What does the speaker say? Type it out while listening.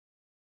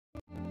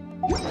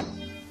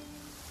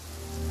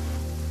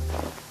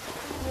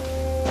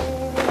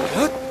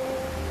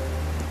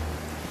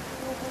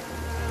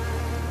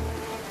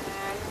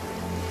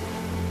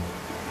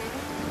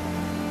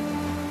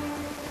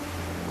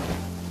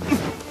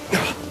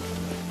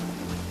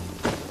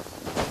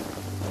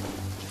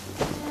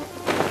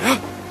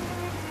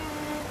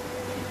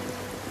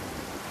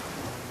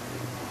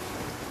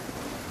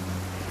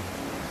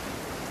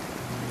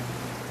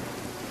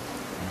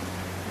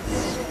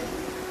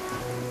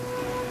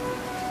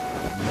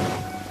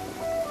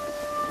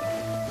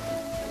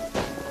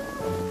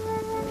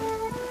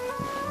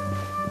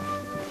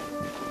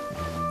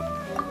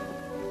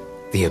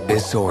The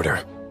Abyss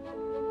Order.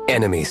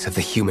 Enemies of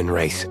the human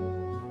race.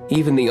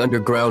 Even the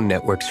underground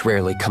networks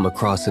rarely come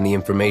across any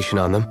information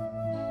on them.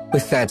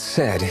 With that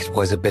said, it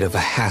was a bit of a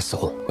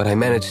hassle, but I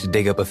managed to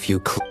dig up a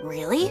few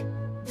Really?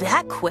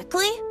 That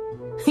quickly?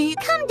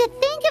 Come to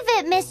think of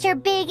it,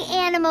 Mr. Big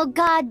Animal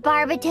God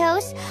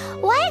Barbatos,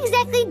 why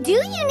exactly do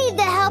you need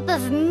the help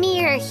of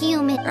mere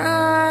human?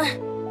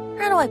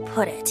 How do I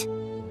put it?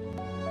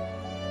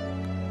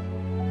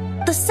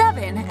 The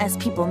Seven, as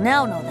people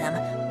now know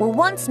them, were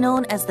once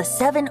known as the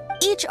Seven.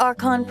 Each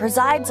Archon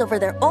presides over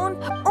their own.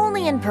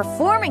 Only in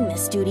performing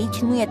this duty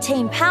can we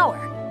attain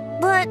power.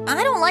 But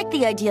I don't like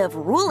the idea of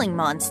ruling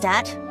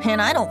Mondstadt,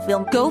 and I don't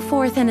feel— Go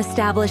forth and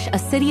establish a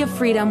city of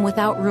freedom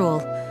without rule.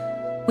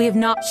 We have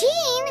not—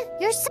 Jean,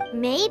 you're so—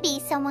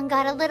 Maybe someone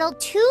got a little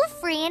too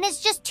free and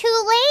is just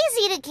too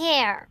lazy to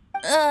care.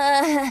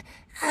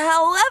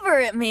 However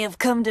it may have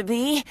come to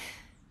be,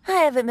 I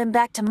haven't been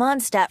back to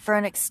Mondstadt for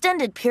an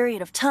extended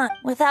period of time.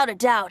 Without a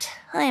doubt,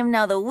 I am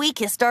now the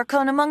weakest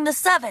Archon among the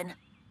Seven.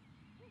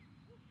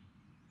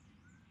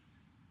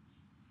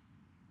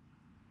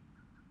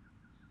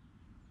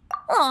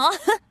 Aw.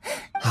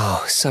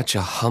 Oh, such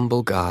a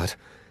humble god.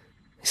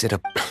 Is it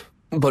a...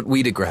 But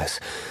we digress.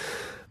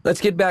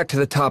 Let's get back to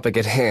the topic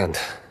at hand.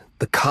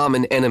 The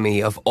common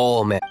enemy of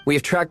all men. We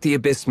have tracked the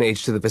Abyss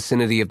Mage to the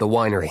vicinity of the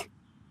winery.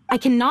 I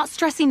cannot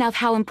stress enough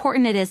how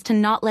important it is to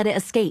not let it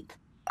escape.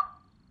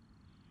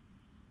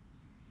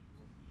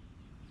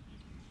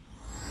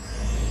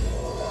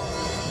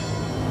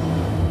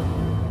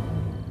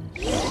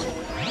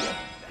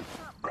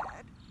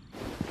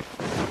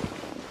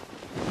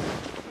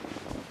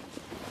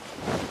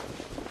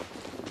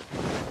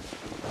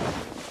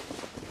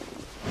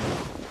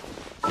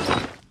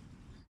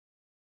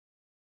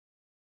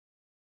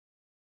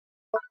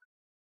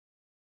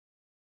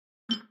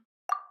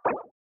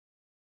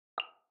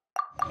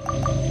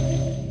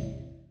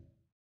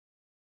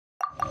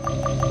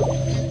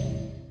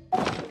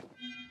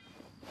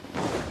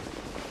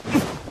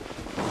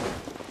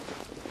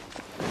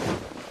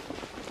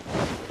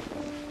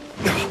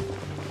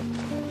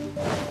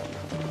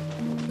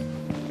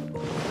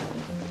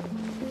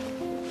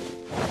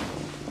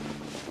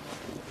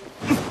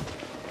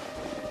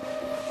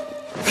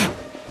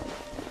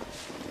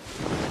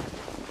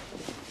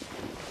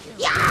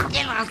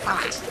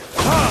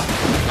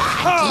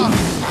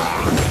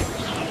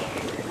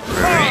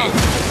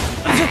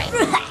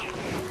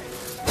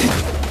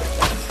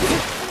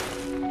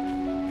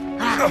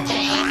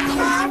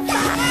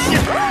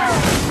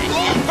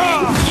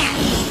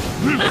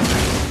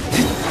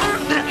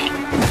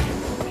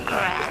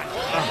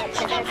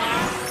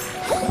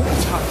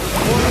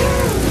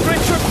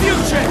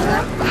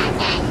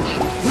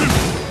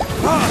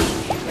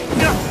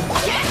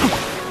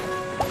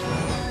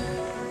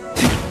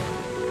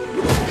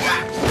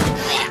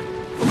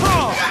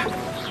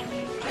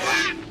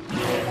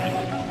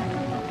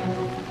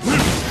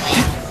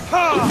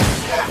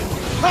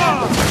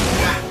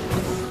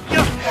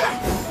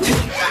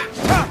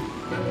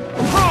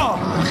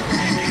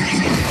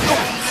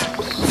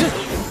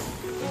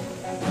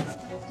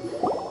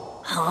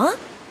 Huh?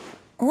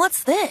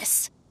 What's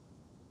this?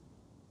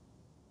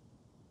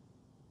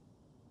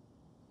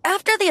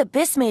 After the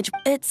Abyss Mage,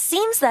 it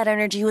seems that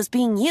energy was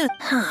being used.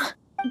 Huh.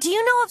 Do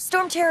you know of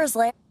Stormterror's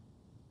lair?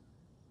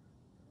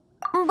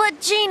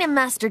 But Jean and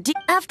Master D,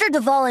 after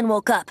Dvalin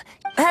woke up,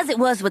 as it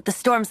was with the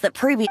storms that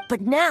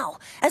but now,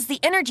 as the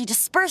energy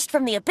dispersed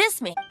from the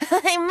Abyss Mage,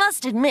 I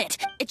must admit,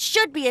 it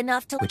should be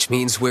enough to— Which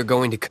means we're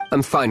going to...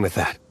 I'm fine with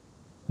that.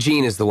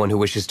 Jean is the one who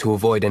wishes to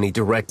avoid any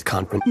direct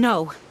confront.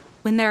 No.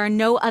 When there are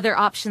no other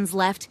options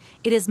left,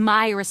 it is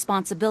my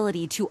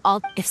responsibility to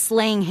if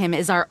slaying him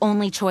is our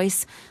only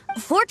choice.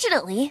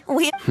 Fortunately,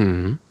 we—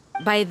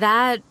 By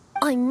that...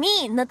 I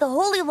mean that the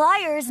Holy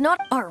Liar is not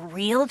our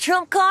real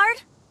trump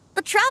card?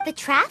 The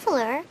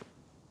Traveler?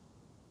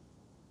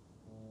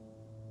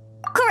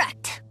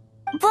 Correct.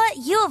 But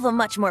you have a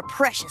much more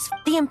precious—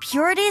 the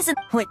impurities, and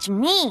which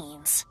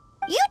means—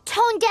 You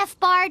tone-deaf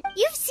bard!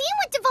 You've seen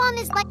what Devon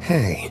is like—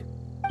 Hey,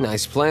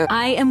 nice plan.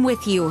 I am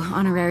with you,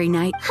 Honorary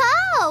Knight.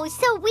 Oh,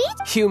 so we—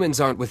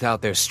 Humans aren't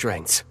without their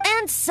strengths.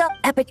 And some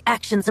epic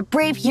actions of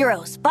brave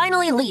heroes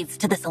finally leads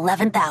to this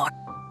 11th hour.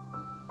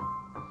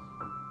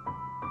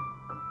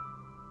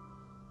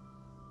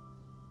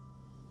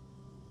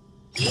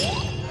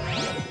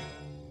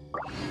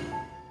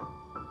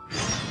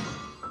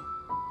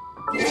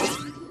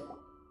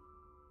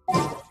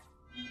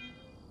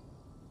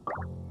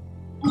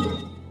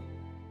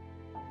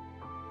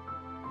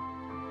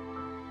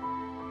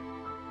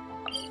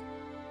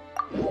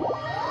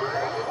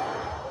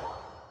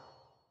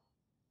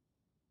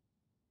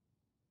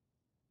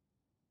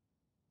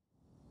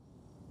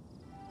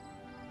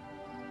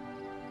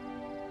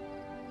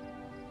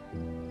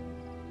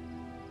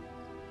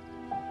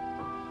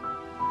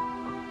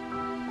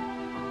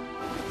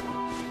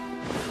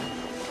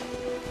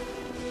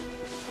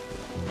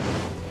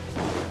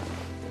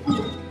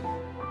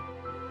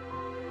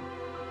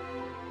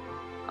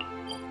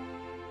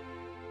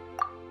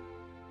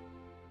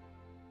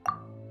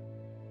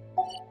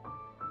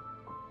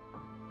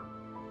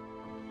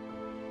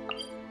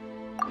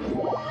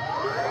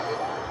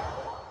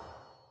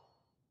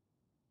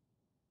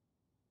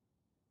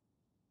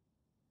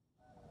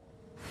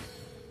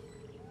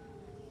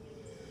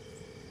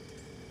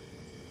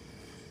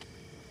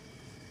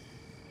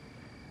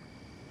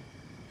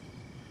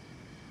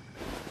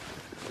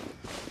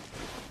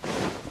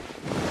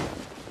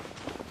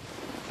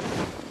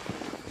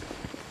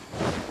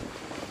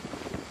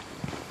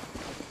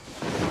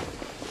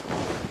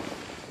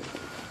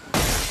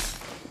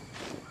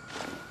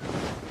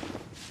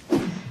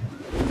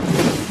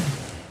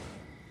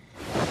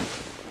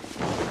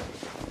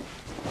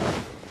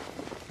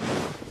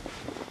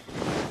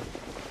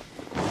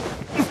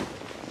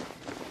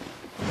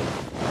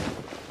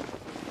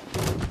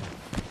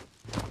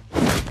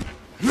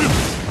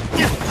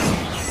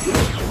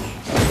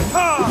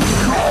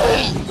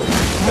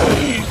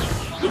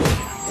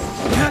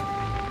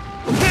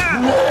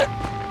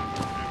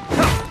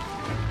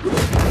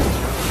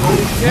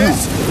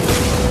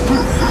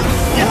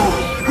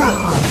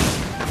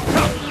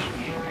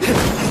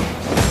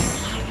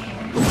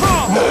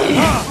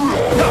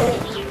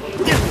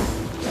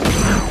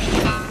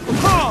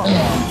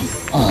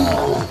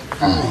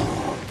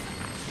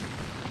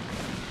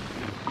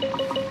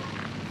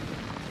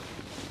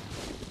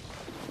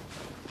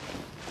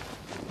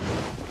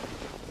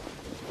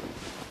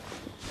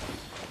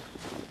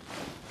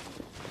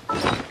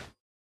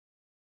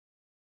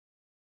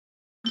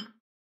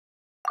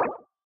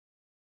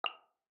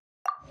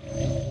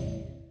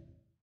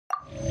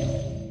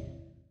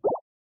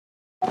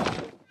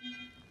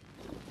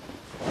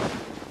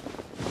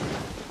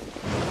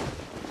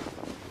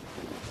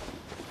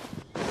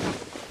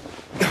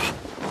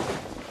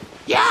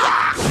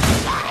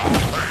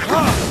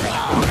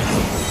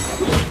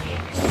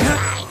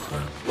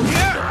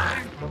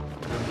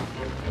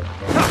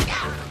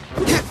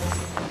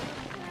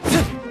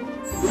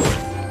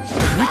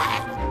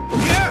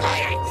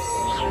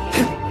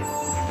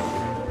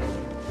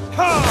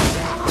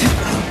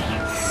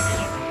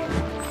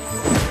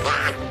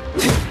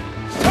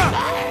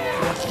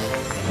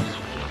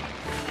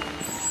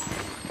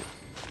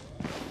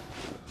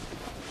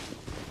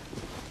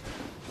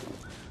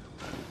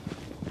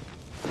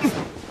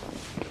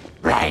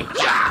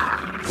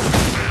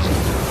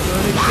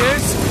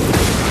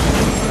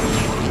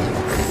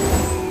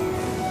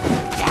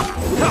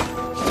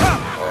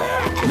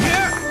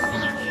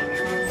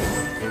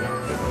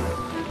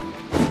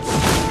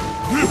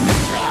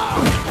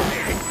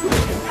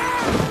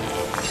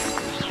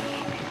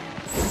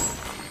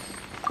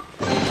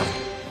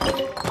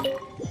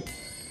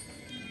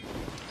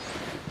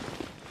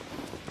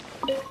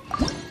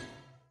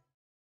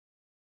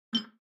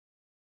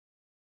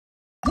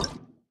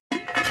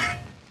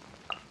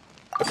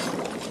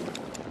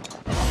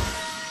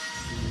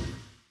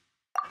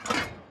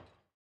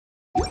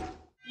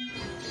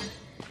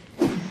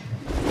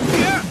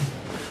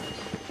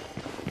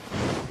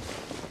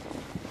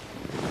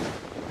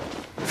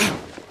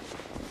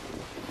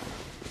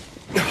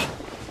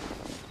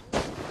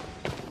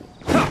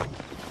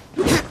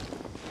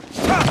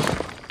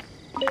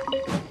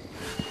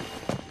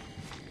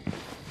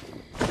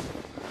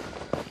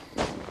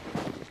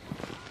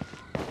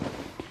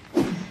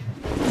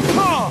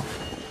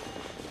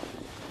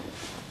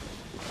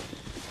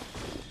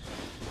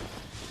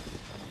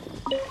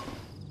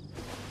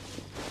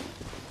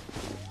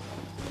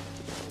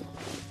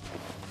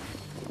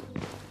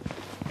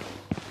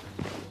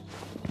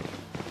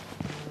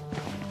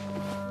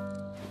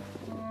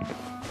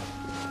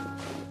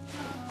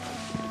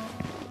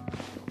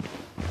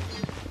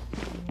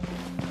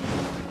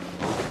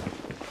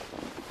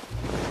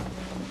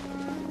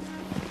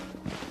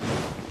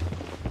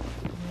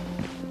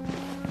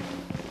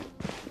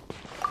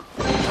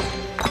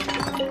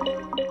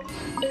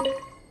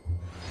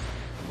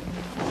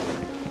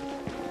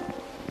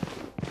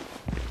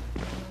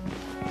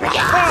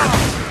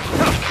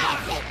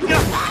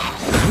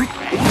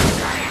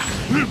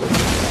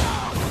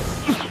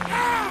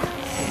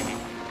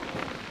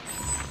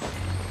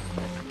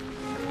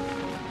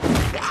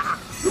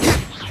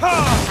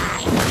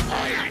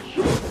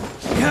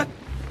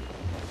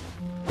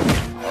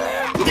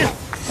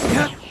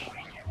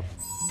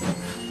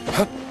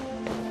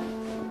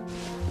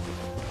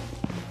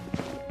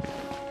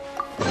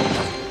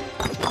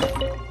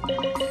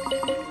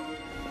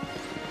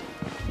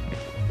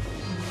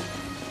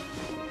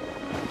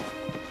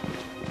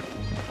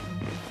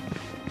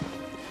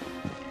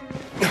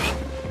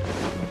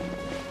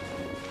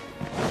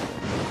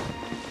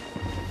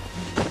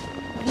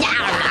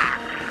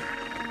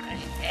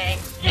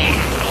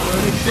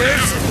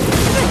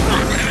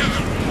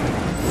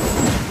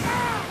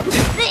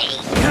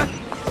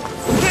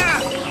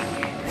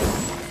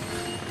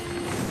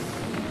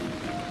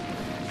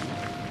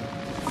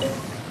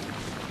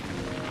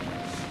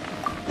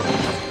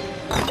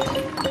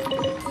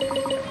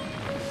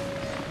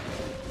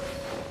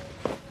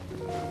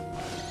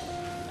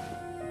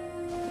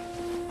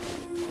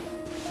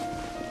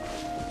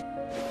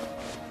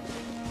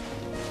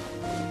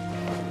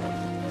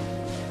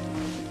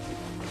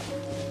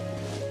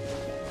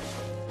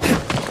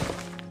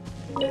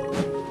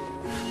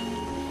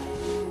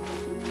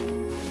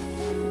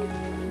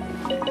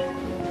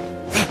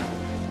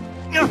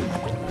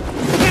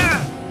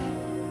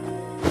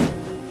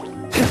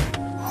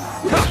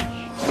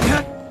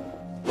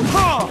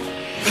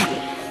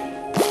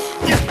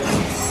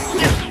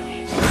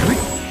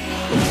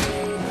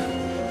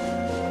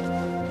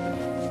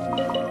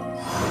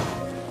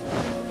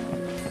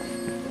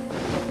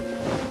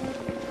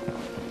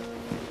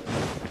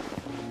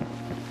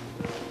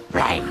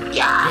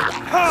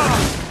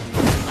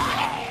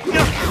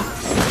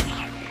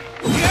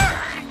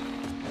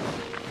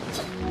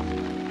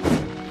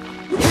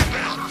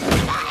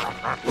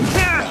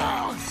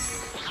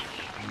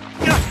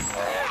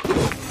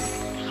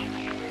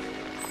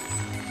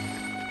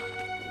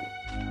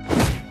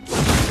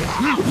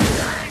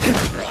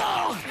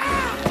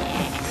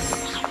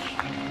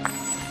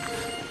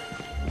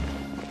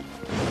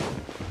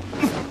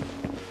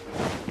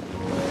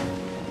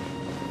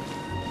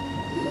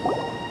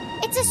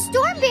 It's a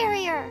storm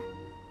barrier!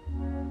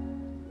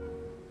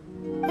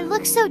 It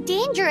looks so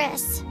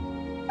dangerous.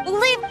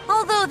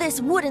 Although this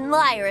wooden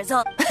lyre is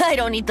all... I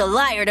don't need the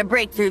lyre to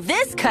break through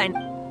this kind...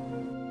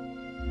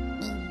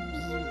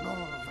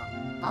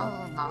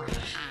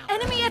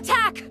 Enemy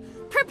attack!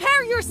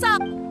 Prepare yourself!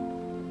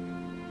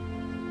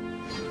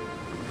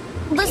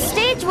 The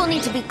stage will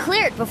need to be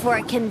cleared before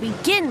I can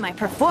begin my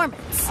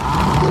performance.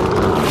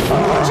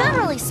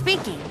 Generally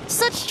speaking,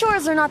 such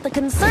chores are not the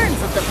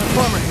concerns of the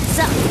performer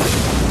himself.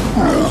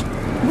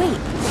 Wait.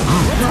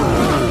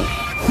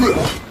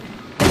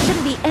 There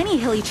shouldn't be any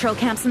hilly trail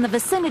camps in the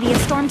vicinity of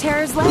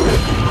Stormterror's lair.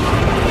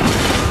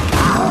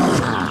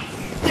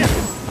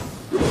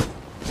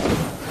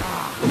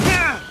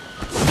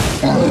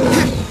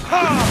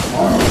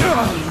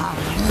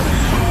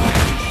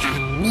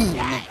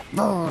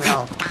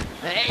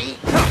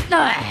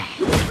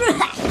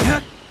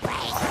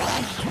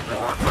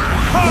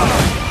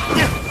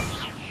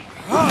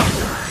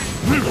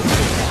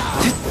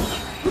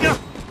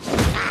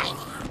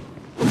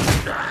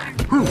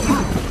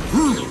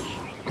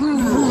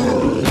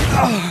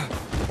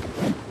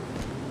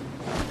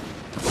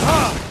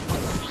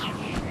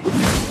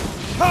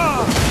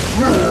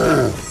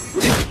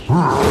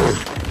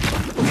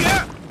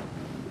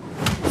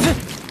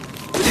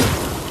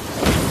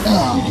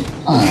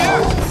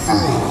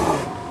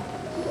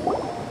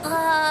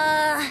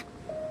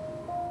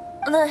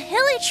 The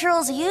hilly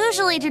trolls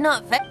usually do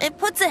not... It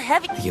puts a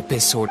heavy... The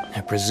Abyss Order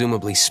are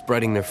presumably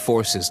spreading their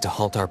forces to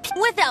halt our...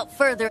 Without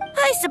further...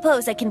 I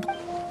suppose I can...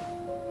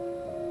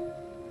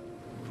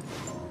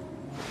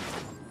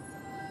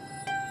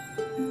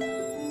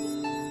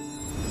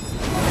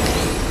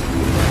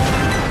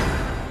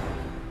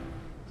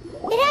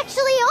 It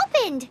actually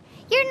opened!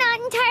 You're not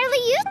entirely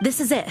used... This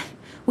is it.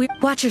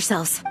 Watch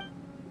yourselves.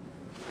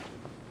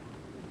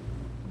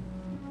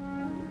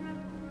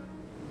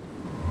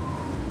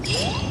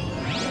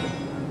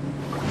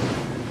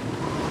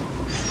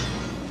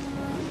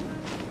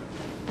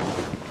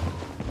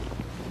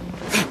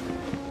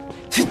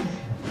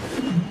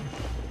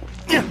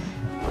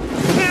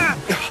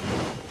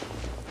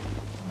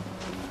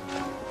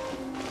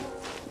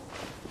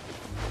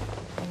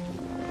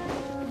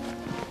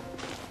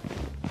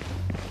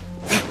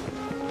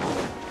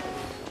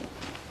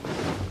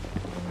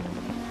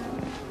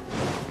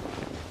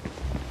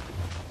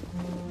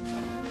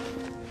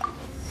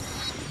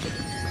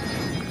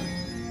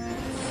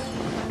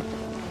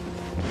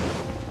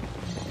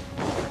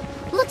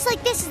 Looks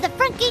like this is the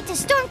front gate to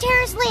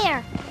Stormterror's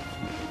lair.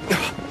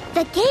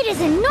 The gate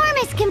is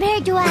enormous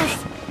compared to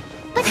us.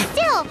 But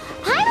still,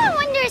 Paimon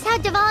wonders how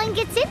Dvalin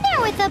gets in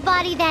there with a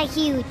body that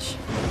huge.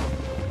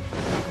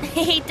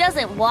 He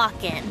doesn't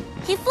walk in.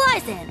 He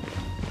flies in.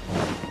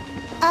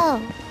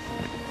 Oh.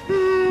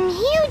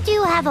 You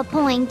do have a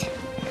point.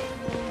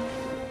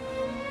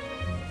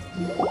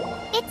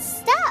 It's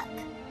stuck.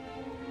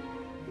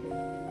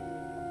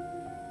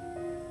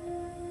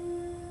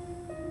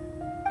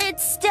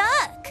 It's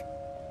stuck.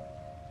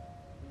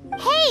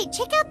 Hey,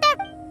 check out that...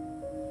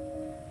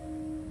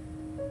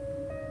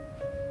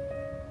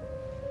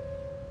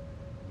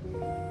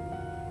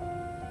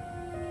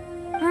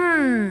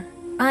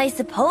 I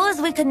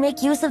suppose we could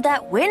make use of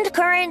that wind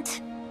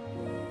current.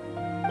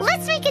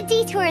 Let's make a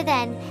detour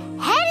then.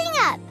 Heading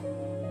up.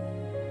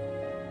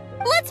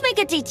 Let's make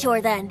a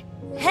detour then.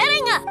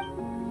 Heading up.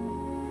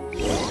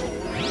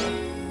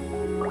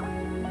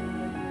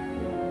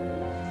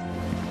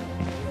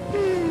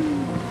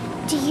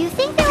 Do you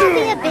think there will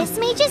be abyss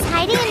mages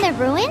hiding in the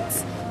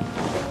ruins?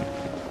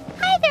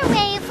 Either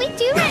way, if we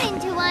do run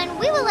into one,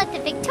 we will let the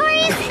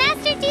victorious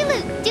Master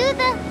Diluc do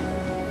the...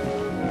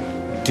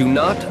 Do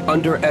not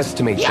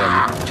underestimate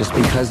them just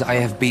because I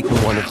have beaten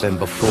one of them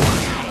before.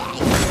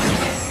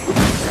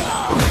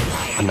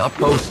 I'm not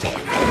boasting.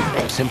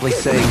 I'm simply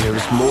saying there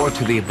is more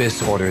to the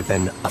Abyss Order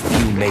than a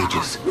few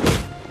mages.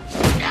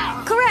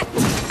 Correct.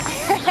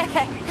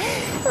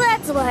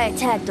 That's why I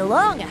tagged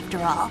along after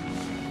all.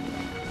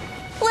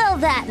 Well,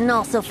 that and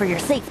also for your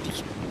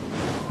safety.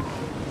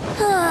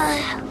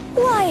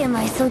 Why am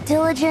I so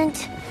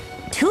diligent?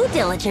 Too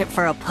diligent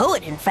for a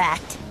poet, in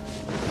fact.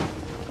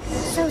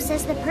 So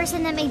says the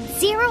person that made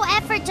zero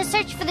effort to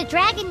search for the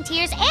dragon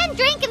tears and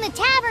drank in the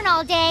tavern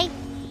all day.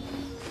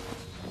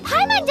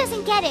 Paimon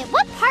doesn't get it.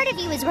 What part of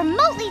you is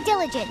remotely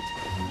diligent?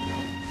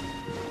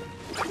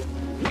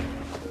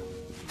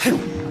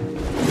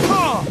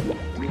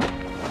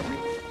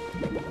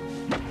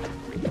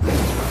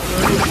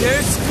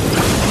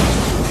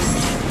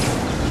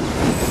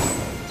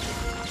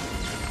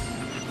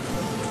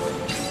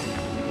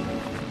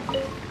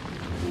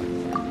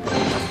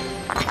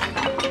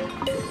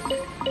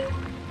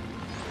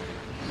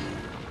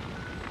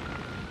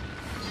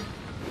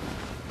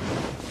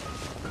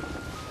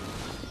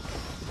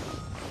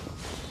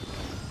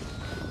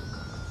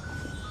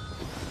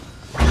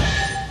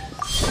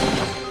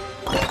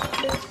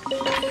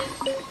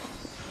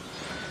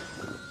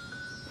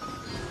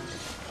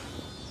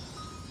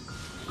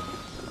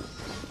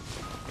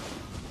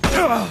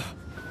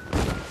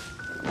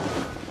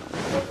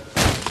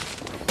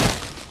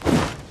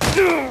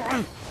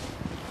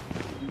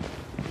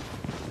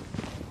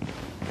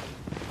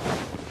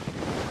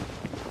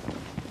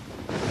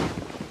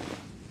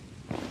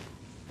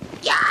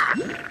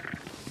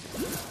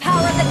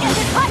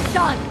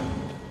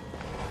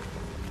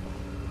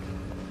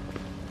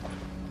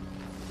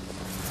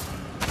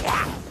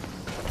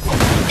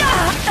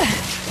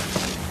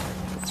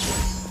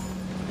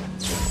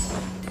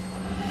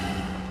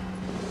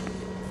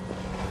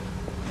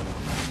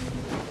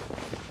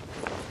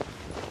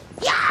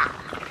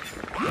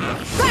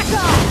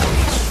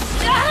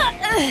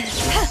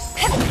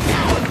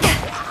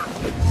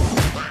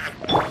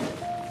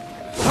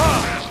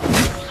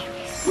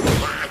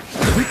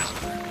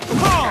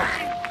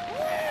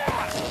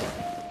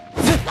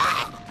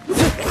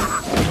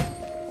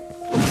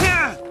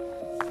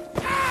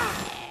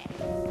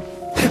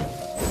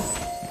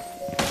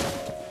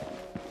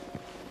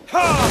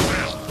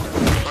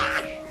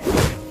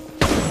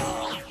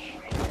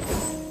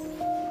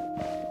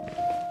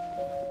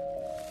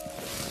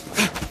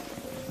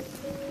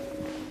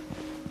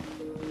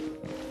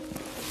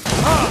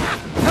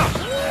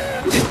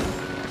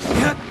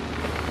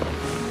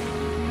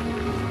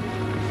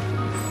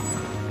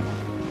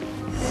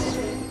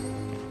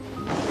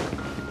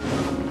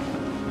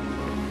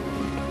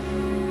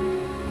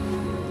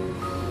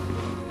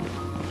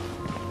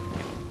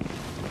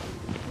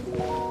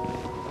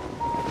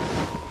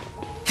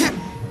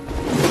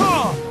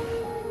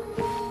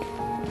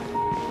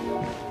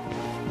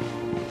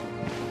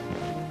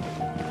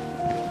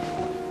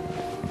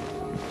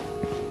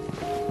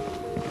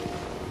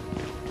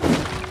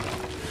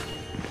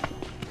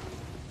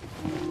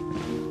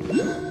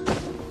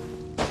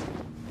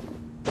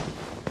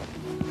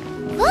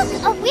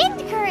 Look, a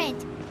wind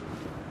current!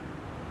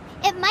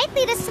 It might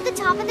lead us to the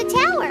top of the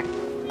tower.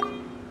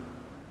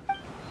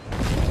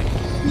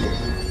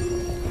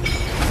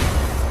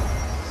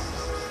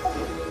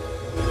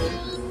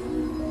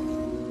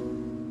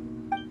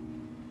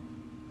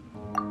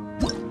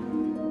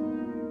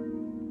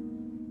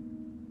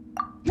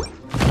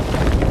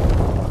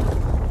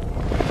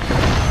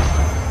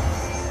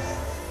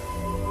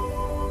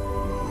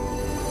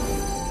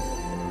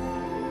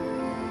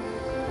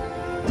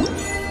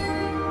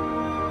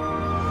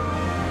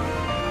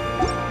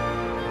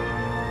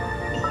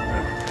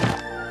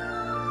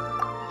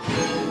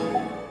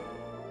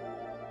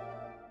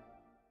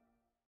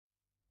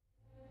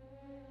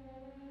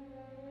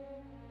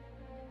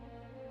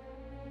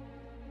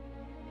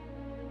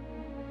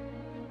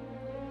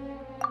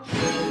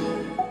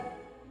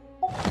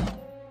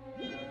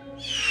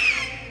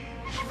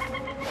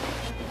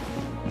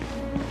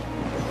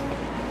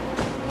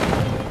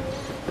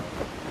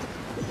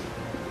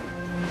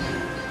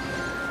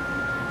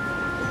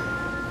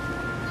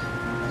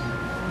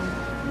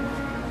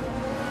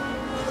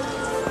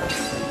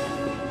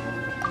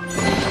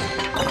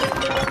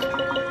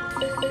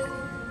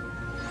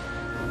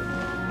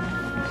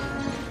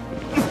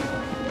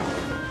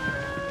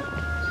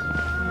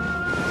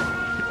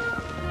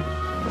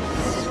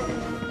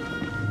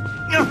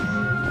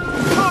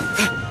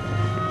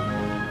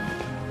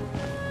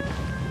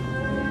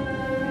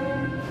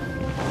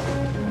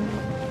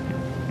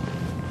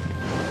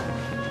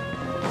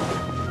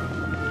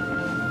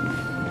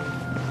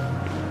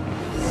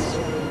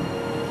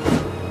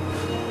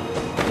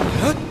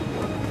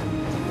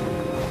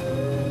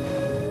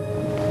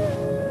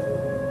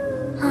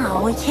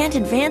 We can't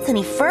advance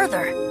any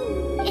further.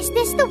 Is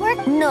this the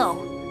work?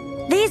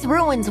 No. These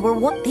ruins were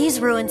what? These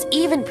ruins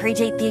even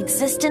predate the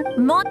existent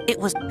it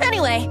was.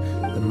 Anyway.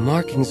 The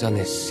markings on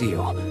this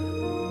seal.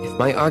 If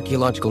my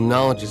archaeological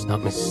knowledge is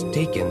not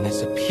mistaken,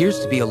 this appears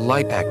to be a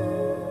light pack.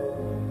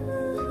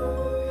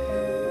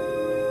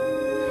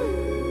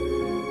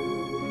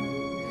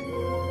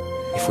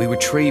 If we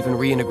retrieve and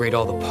reintegrate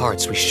all the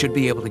parts, we should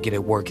be able to get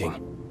it working.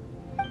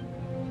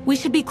 We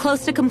should be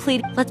close to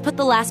complete. Let's put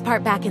the last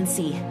part back and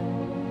see.